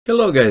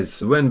Hello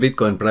guys, when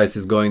Bitcoin price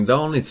is going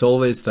down, it's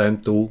always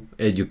time to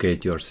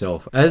educate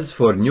yourself. As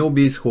for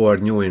newbies who are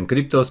new in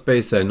crypto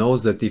space, I know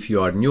that if you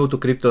are new to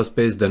crypto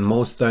space, then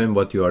most time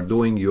what you are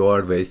doing, you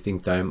are wasting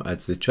time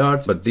at the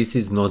charts, but this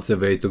is not the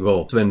way to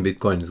go. When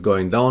Bitcoin is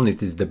going down,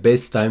 it is the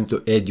best time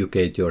to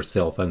educate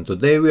yourself, and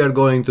today we are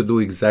going to do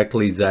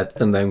exactly that,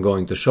 and I'm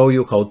going to show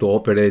you how to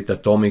operate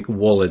Atomic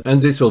Wallet. And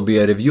this will be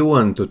a review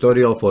and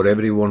tutorial for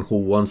everyone who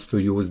wants to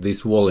use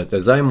this wallet,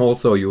 as I'm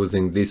also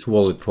using this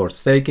wallet for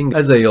staking,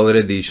 as I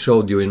already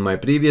showed you in my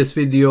previous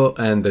video.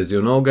 And as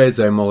you know guys,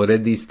 I'm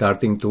already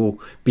starting to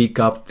pick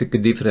up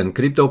different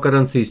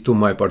cryptocurrencies to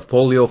my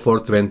portfolio for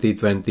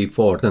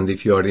 2024, and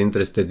if you are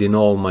interested in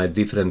all my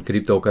different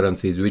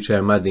cryptocurrencies which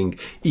I'm adding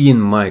in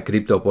my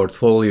crypto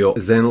portfolio,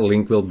 then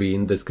link will be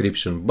in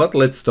description. But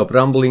let's stop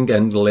rambling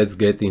and let's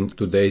get into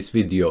today's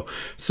video.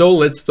 So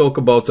let's talk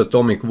about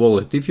Atomic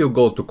Wallet. If you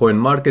go to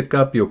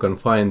CoinMarketCap, you can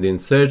find in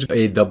search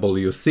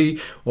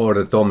AWC or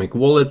Atomic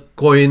Wallet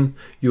coin.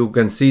 You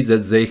can see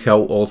that they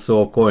have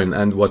also a coin.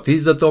 And what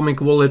is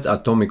Atomic Wallet?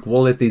 Atomic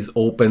Wallet is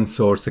open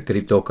source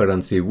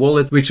cryptocurrency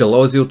wallet which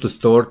allows you to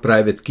store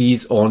private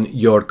keys on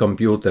your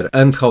computer.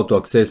 And how to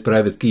access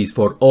private keys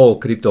for all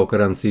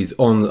cryptocurrencies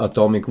on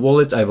Atomic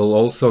Wallet I will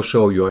also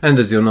show you. And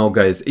as you know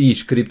guys,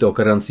 each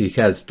cryptocurrency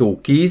has two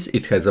keys.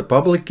 It has a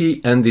public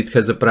key and it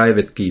has a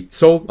private key.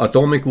 So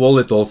Atomic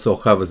Wallet also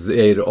has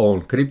their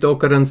own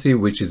cryptocurrency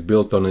which is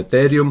built on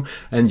Ethereum,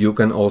 and you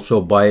can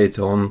also buy it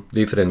on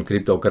different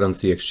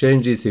cryptocurrency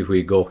exchanges. If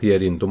we go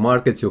here into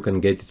markets, you can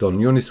get it on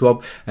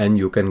Uniswap and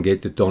you can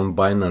get it on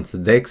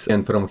Binance DEX,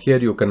 and from here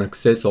you can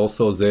access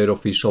also their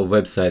official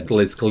website.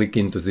 Let's click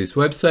into this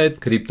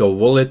website, crypto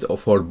wallet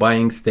for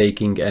buying,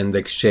 staking and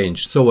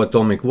exchange. So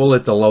Atomic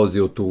Wallet allows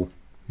you to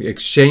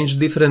exchange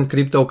different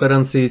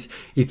cryptocurrencies,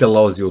 it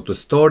allows you to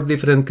store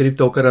different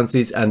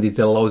cryptocurrencies, and it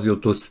allows you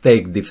to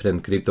stake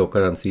different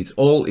cryptocurrencies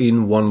all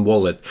in one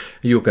wallet.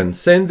 You can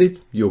send it,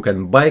 you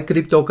can buy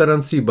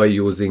cryptocurrency by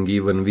using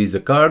even Visa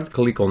card.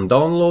 Click on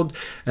download,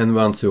 and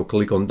once you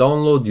click on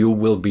download, you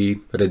will be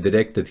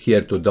redirected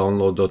here to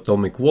download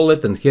Atomic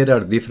Wallet, and here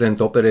are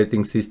different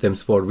operating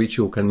systems for which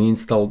you can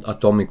install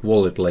Atomic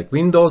Wallet, like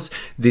Windows.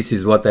 This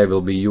is what I will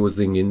be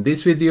using in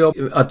this video.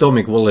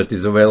 Atomic Wallet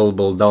is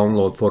available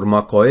download for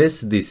macOS.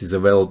 This is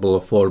available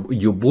for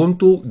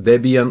Ubuntu,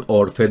 Debian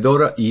or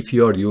Fedora if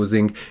you are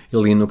using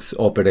Linux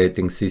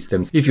operating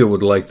systems. If you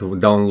would like to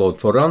download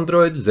for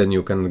Android, then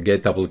you can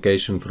get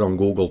application from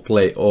Google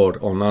Play or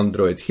on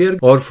Android here,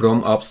 or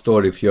from App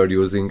Store if you are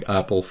using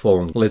Apple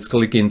phone. Let's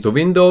click into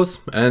Windows,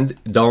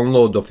 and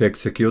download of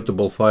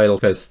executable file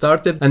has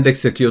started, and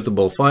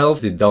executable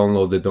files is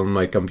downloaded on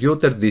my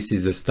computer. This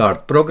is a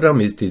start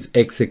program. It is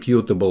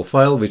executable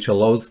file which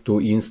allows to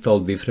install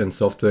different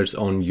softwares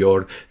on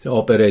your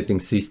operating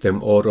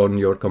system or on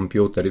your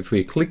computer. If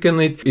we click on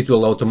it, it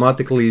will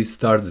automatically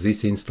start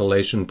this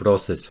installation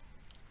process.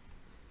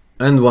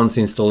 And once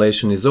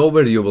installation is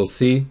over, you will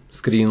see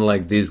screen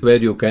like this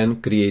where you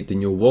can create a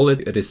new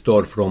wallet,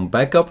 restore from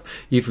backup.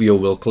 If you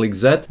will click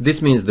that,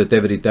 this means that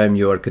every time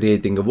you are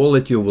creating a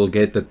wallet, you will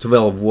get a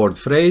 12-word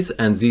phrase,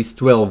 and this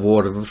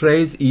 12-word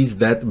phrase is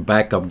that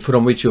backup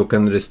from which you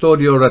can restore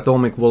your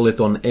Atomic Wallet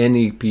on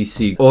any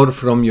PC or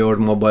from your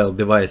mobile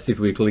device. If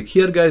we click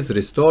here guys,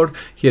 restore,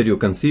 here you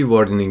can see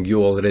warning,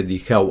 you already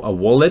have a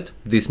wallet.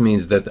 This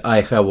means that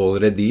I have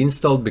already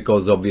installed,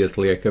 because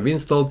obviously I have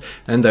installed,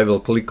 and I will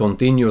click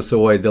continue.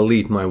 So I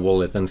delete my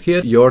wallet, and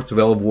here your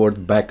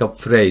 12-word backup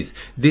phrase.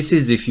 This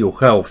is if you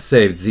have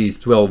saved these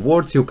 12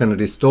 words, you can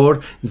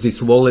restore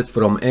this wallet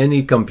from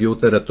any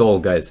computer at all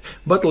guys.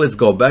 But let's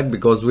go back,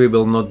 because we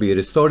will not be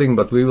restoring,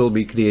 but we will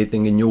be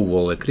creating a new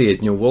wallet.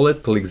 Create new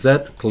wallet, click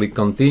that, click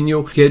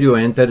continue. Here you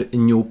enter a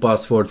new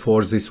password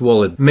for this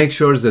wallet. Make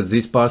sure that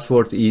this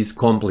password is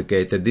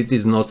complicated. It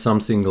is not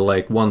something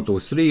like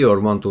 123 or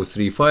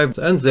 1235,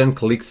 and then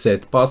click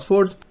set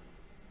password.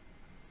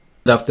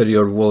 After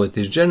your wallet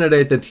is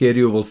generated, here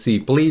you will see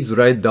please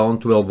write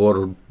down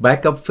 12-word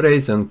backup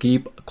phrase and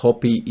keep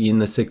copy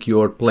in a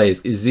secure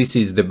place. This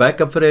is the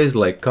backup phrase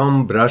like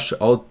come, brush,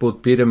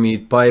 output,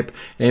 pyramid, pipe,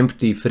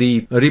 empty,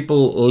 free,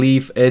 ripple,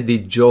 leaf,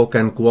 edit, joke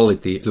and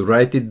quality. To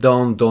write it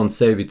down, don't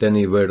save it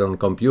anywhere on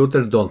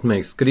computer, don't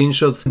make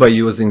screenshots. By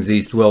using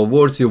these 12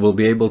 words, you will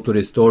be able to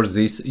restore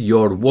this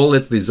your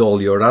wallet with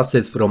all your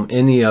assets from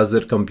any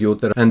other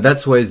computer, and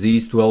that's why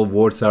these 12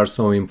 words are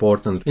so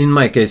important. In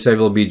my case, I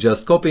will be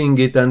just copying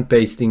it and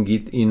pasting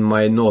it in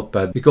my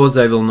notepad, because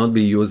I will not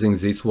be using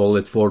this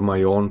wallet for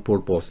my own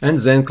purpose. And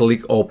then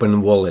click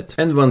open wallet,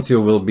 and once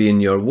you will be in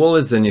your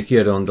wallet, then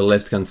here on the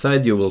left hand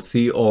side you will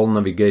see all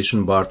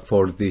navigation bar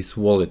for this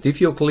wallet.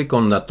 If you click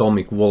on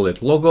Atomic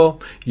Wallet logo,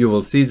 you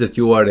will see that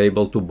you are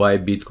able to buy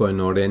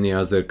Bitcoin or any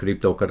other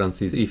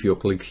cryptocurrencies. If you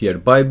click here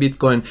buy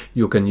Bitcoin,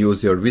 you can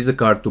use your Visa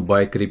card to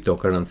buy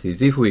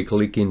cryptocurrencies. If we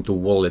click into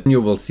wallet,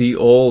 you will see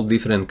all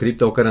different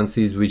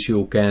cryptocurrencies which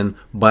you can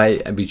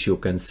buy, which you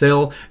can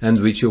sell,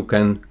 and which you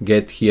can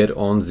get here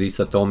on this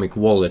Atomic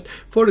wallet.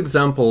 For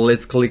example,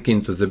 let's click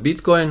into the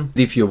Bitcoin.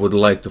 If you would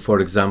like to, for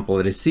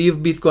example, receive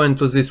Bitcoin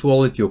to this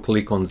wallet, you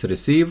click on the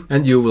receive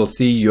and you will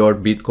see your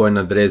Bitcoin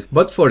address.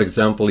 But for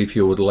example, if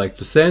you would like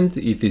to send,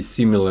 it is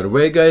similar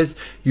way, guys.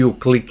 You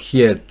click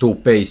here to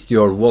paste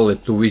your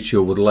wallet to which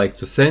you would like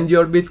to send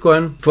your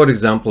Bitcoin. For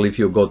example, if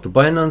you go to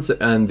Binance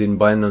and in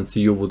Binance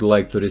you would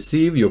like to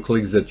receive, you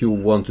click that you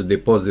want to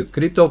deposit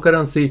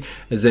cryptocurrency,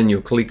 then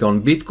you click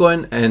on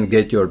Bitcoin and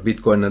get your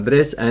Bitcoin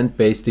address and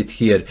paste it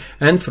here,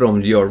 and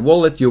from your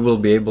wallet you will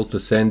be able to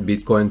send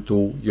Bitcoin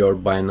to your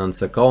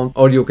Binance account,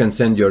 or you can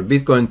send your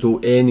Bitcoin to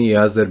any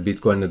other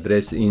Bitcoin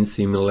address in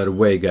similar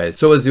way, guys.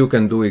 So as you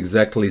can do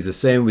exactly the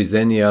same with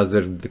any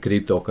other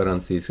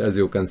cryptocurrencies. As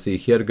you can see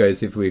here,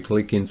 guys, if we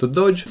click into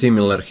Doge,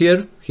 similar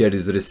here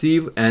is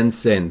receive and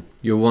send.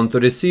 You want to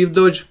receive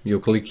Doge, you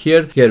click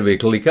here. Here we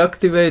click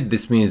activate.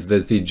 This means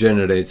that it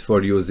generates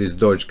for you this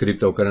Doge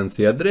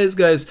cryptocurrency address,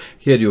 guys.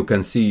 Here you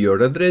can see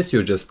your address.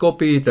 You just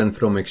copy it, and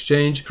from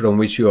exchange from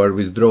which you are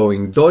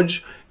withdrawing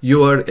Doge,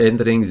 you are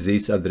entering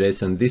this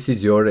address, and this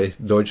is your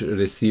Doge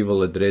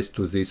receivable address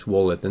to this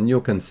wallet, and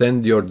you can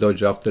send your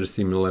Doge after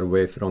similar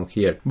way from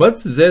here.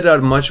 But there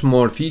are much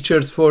more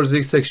features for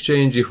this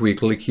exchange. If we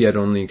click here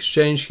on the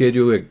exchange, here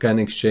you can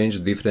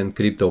exchange different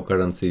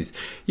cryptocurrencies.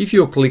 If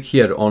you click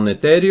here on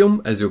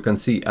Ethereum, as you can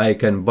see, I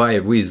can buy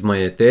with my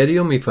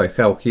Ethereum. If I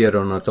have here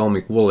on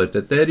Atomic wallet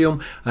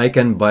Ethereum, I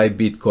can buy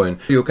Bitcoin.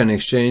 You can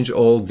exchange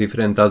all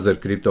different other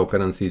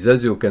cryptocurrencies.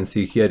 As you can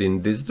see here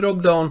in this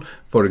drop down,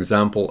 for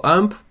example,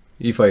 AMP.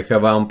 If I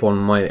have AMP on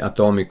my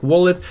Atomic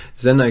wallet,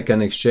 then I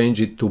can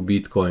exchange it to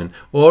Bitcoin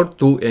or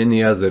to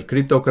any other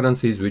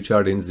cryptocurrencies which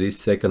are in this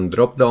second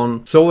drop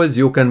down. So as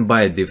you can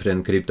buy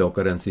different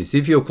cryptocurrencies.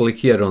 If you click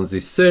here on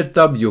this third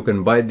tab, you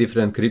can buy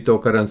different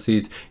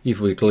cryptocurrencies.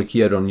 If we click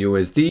here on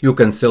USD, you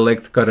can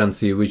select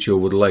currency which you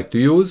would like to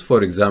use.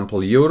 For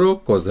example, Euro,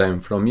 because I'm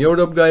from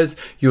Europe, guys.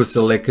 You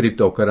select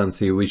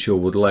cryptocurrency which you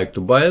would like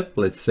to buy.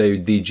 Let's say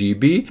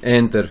DGB.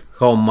 Enter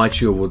how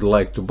much you would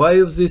like to buy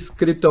of this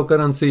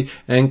cryptocurrency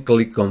and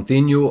click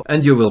continue,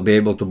 and you will be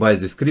able to buy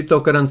this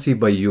cryptocurrency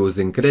by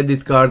using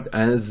credit card,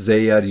 as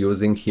they are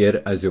using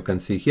here, as you can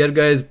see here,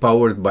 guys,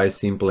 powered by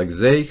Simplex.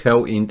 They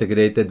have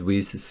integrated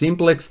with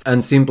Simplex,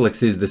 and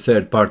Simplex is the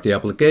third-party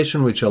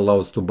application which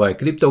allows to buy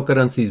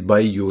cryptocurrencies by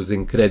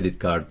using credit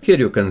card. Here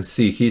you can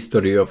see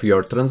history of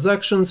your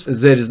transactions.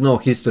 There is no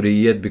history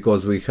yet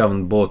because we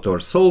haven't bought or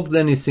sold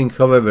anything.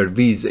 However,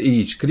 with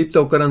each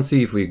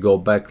cryptocurrency, if we go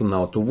back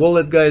now to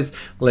wallet, guys,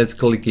 let's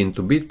click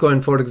into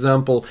Bitcoin, for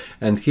example,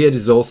 and here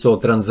is also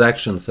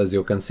transactions. As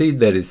you can see,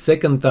 there is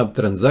second tab,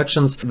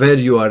 transactions, where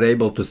you are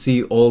able to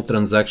see all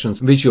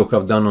transactions which you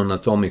have done on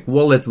Atomic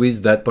wallet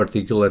with that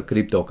particular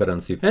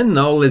cryptocurrency. And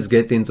now let's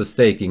get into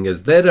staking,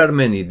 as there are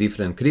many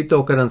different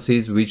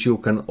cryptocurrencies which you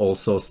can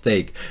also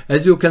stake.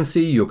 As you can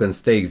see, you can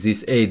stake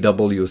this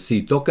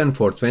AWC token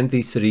for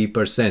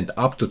 23%,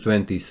 up to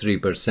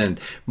 23%.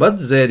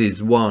 But there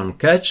is one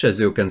catch, as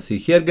you can see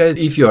here, guys.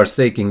 If you are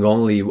staking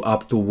only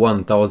up to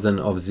 1000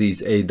 of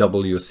these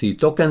AWC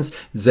tokens,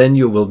 then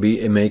you will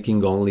be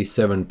making only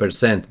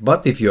 7%.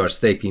 But if you are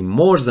staking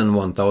more than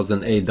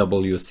 1000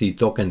 AWC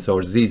tokens,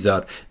 or these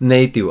are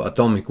native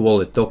Atomic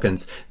wallet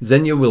tokens,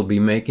 then you will be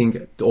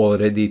making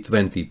already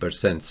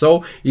 20%.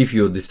 So if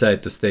you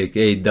decide to stake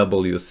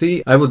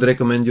AWC, I would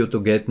recommend you to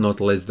get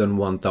not less than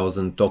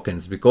 1000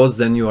 tokens, because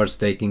then you are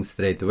staking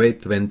straight away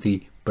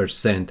 20%.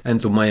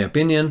 And to my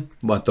opinion,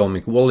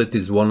 Atomic wallet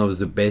is one of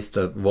the best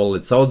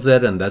wallets out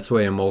there, and that's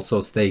why I'm also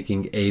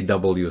staking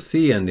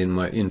AWC, and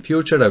in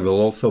future I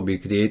will also be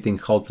creating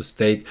how to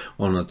stake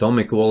on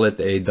Atomic wallet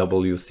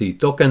AWC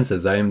tokens,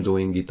 as I am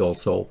doing it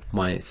also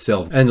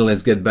myself. And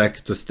let's get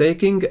back to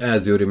staking.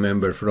 As you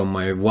remember from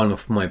one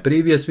of my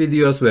previous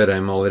videos where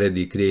I'm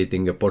already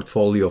creating a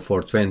portfolio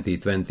for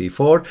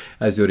 2024,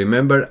 as you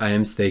remember, I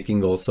am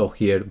staking also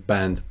here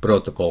Band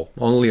Protocol,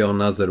 only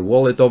on other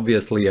wallet,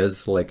 obviously,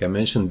 as like I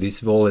mentioned,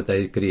 this wallet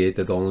I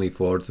created only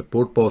for the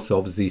purpose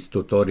of this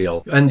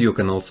tutorial. And you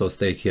can also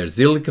stake here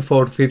Zilliqa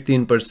for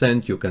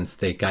 15%, you can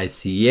stake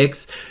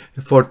ICX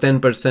for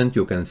 10%,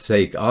 you can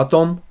stake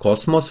Atom,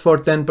 Cosmos for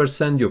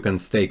 10%, you can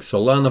stake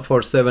Solana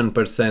for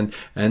 7%,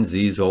 and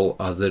these all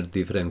other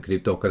different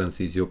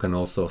cryptocurrencies you can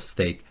also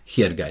stake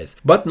here, guys.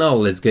 But now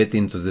let's get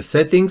into the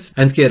settings,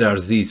 and here are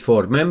these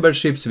 4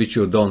 memberships which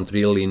you don't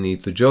really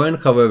need to join.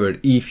 However,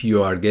 if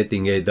you are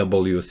getting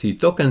AWC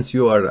tokens,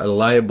 you are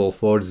liable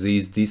for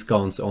these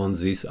discounts on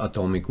this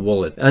Atomic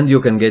wallet, and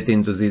you can get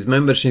into these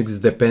memberships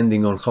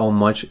depending on how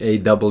much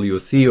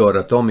AWC or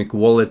Atomic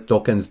wallet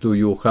tokens do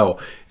you have.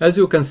 As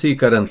you can see,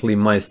 currently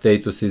my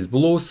status is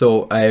blue,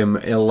 so I am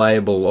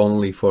liable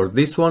only for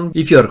this one.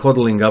 If you are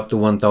hodling up to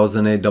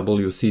 1000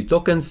 AWC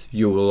tokens,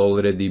 you will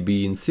already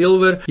be in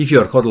silver. If you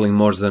are hodling hodling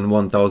more than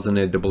 1000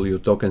 AW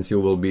tokens, you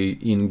will be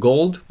in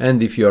gold,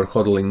 and if you are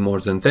hodling more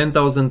than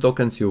 10,000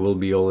 tokens, you will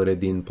be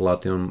already in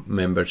platinum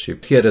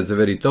membership. Here at the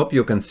very top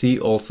you can see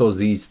also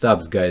these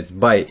tabs, guys.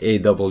 Buy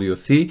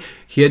AWC.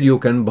 Here you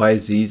can buy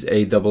these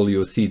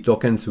AWC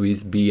tokens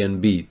with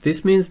BNB.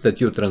 This means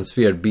that you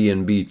transfer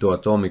BNB to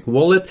Atomic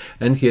Wallet,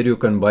 and here you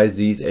can buy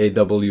these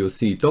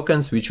AWC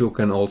tokens, which you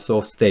can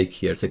also stake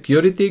here.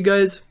 Security,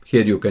 guys.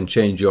 Here you can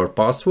change your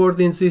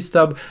password in this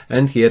tab,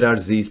 and here are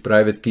these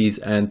private keys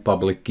and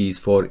public keys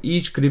for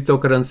each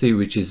cryptocurrency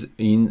which is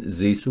in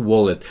this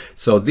wallet.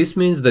 So this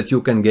means that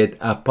you can get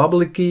a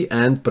public key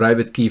and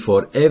private key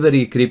for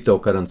every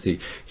cryptocurrency.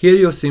 Here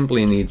you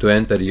simply need to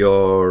enter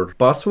your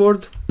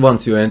password.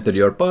 Once you enter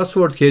your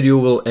password, here you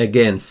will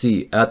again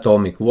see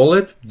Atomic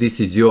Wallet.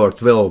 This is your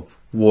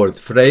 12-word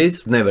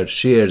phrase. Never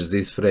share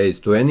this phrase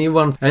to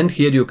anyone. And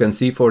here you can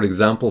see, for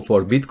example,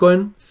 for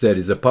Bitcoin, there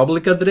is a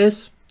public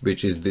address,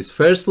 which is this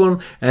first one,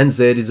 and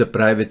there is a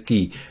private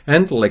key.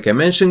 And like I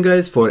mentioned,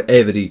 guys, for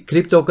every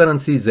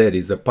cryptocurrency there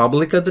is a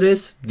public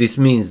address. This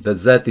means that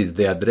that is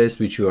the address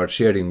which you are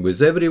sharing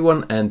with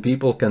everyone, and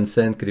people can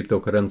send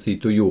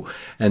cryptocurrency to you.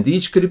 And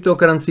each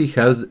cryptocurrency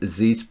has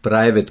this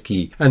private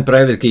key, and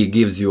private key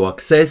gives you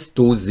access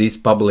to this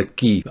public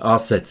key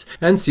assets.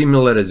 And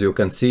similar, as you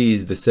can see,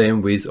 is the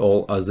same with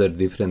all other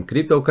different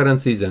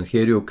cryptocurrencies, and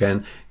here you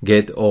can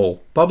get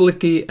all public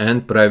key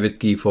and private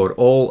key for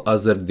all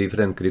other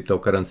different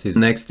cryptocurrencies.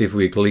 Next, if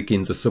we click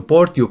into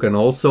support, you can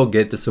also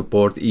get the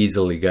support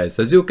easily, guys.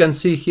 As you can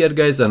see here,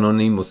 guys,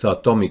 Anonymous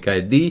Atomic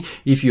ID.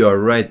 If you are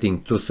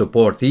writing to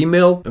support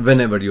email,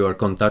 whenever you are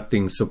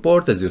contacting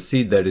support, as you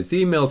see, there is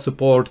email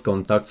support,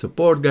 contact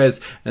support,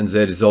 guys, and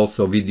there is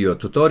also video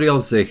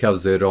tutorials. They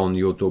have their own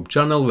YouTube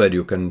channel where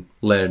you can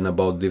learn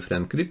about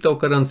different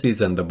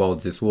cryptocurrencies and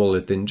about this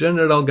wallet in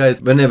general,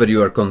 guys. Whenever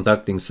you are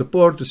contacting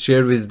support,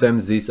 share with them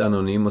this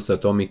Anonymous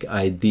Atomic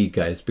ID,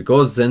 guys,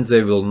 because then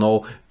they will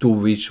know to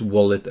which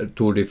wallet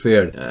to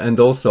refer. And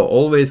also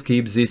always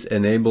keep this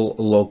enable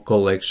log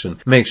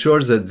collection. Make sure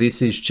that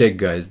this is checked,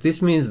 guys.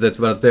 This means that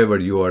whatever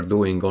you are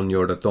doing on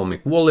your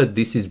Atomic Wallet,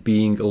 this is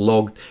being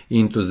logged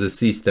into the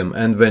system.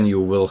 And when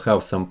you will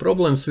have some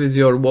problems with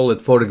your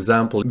wallet, for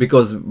example,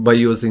 because by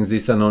using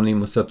this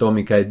Anonymous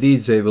Atomic ID,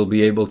 they will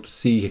be able to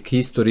see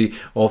history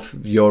of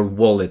your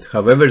wallet.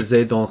 However,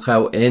 they don't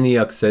have any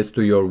access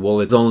to your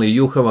wallet. Only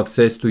you have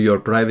access to your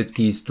private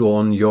keys to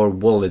on your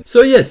wallet.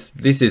 So yes,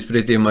 this is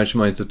pretty much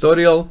my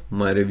tutorial,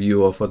 my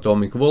review of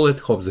Atomic Wallet.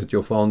 Hope that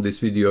you found this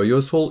video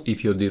useful.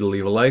 If you did,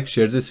 leave a like,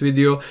 share this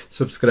video,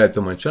 subscribe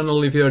to my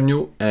channel if you are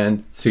new,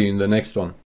 and see you in the next one.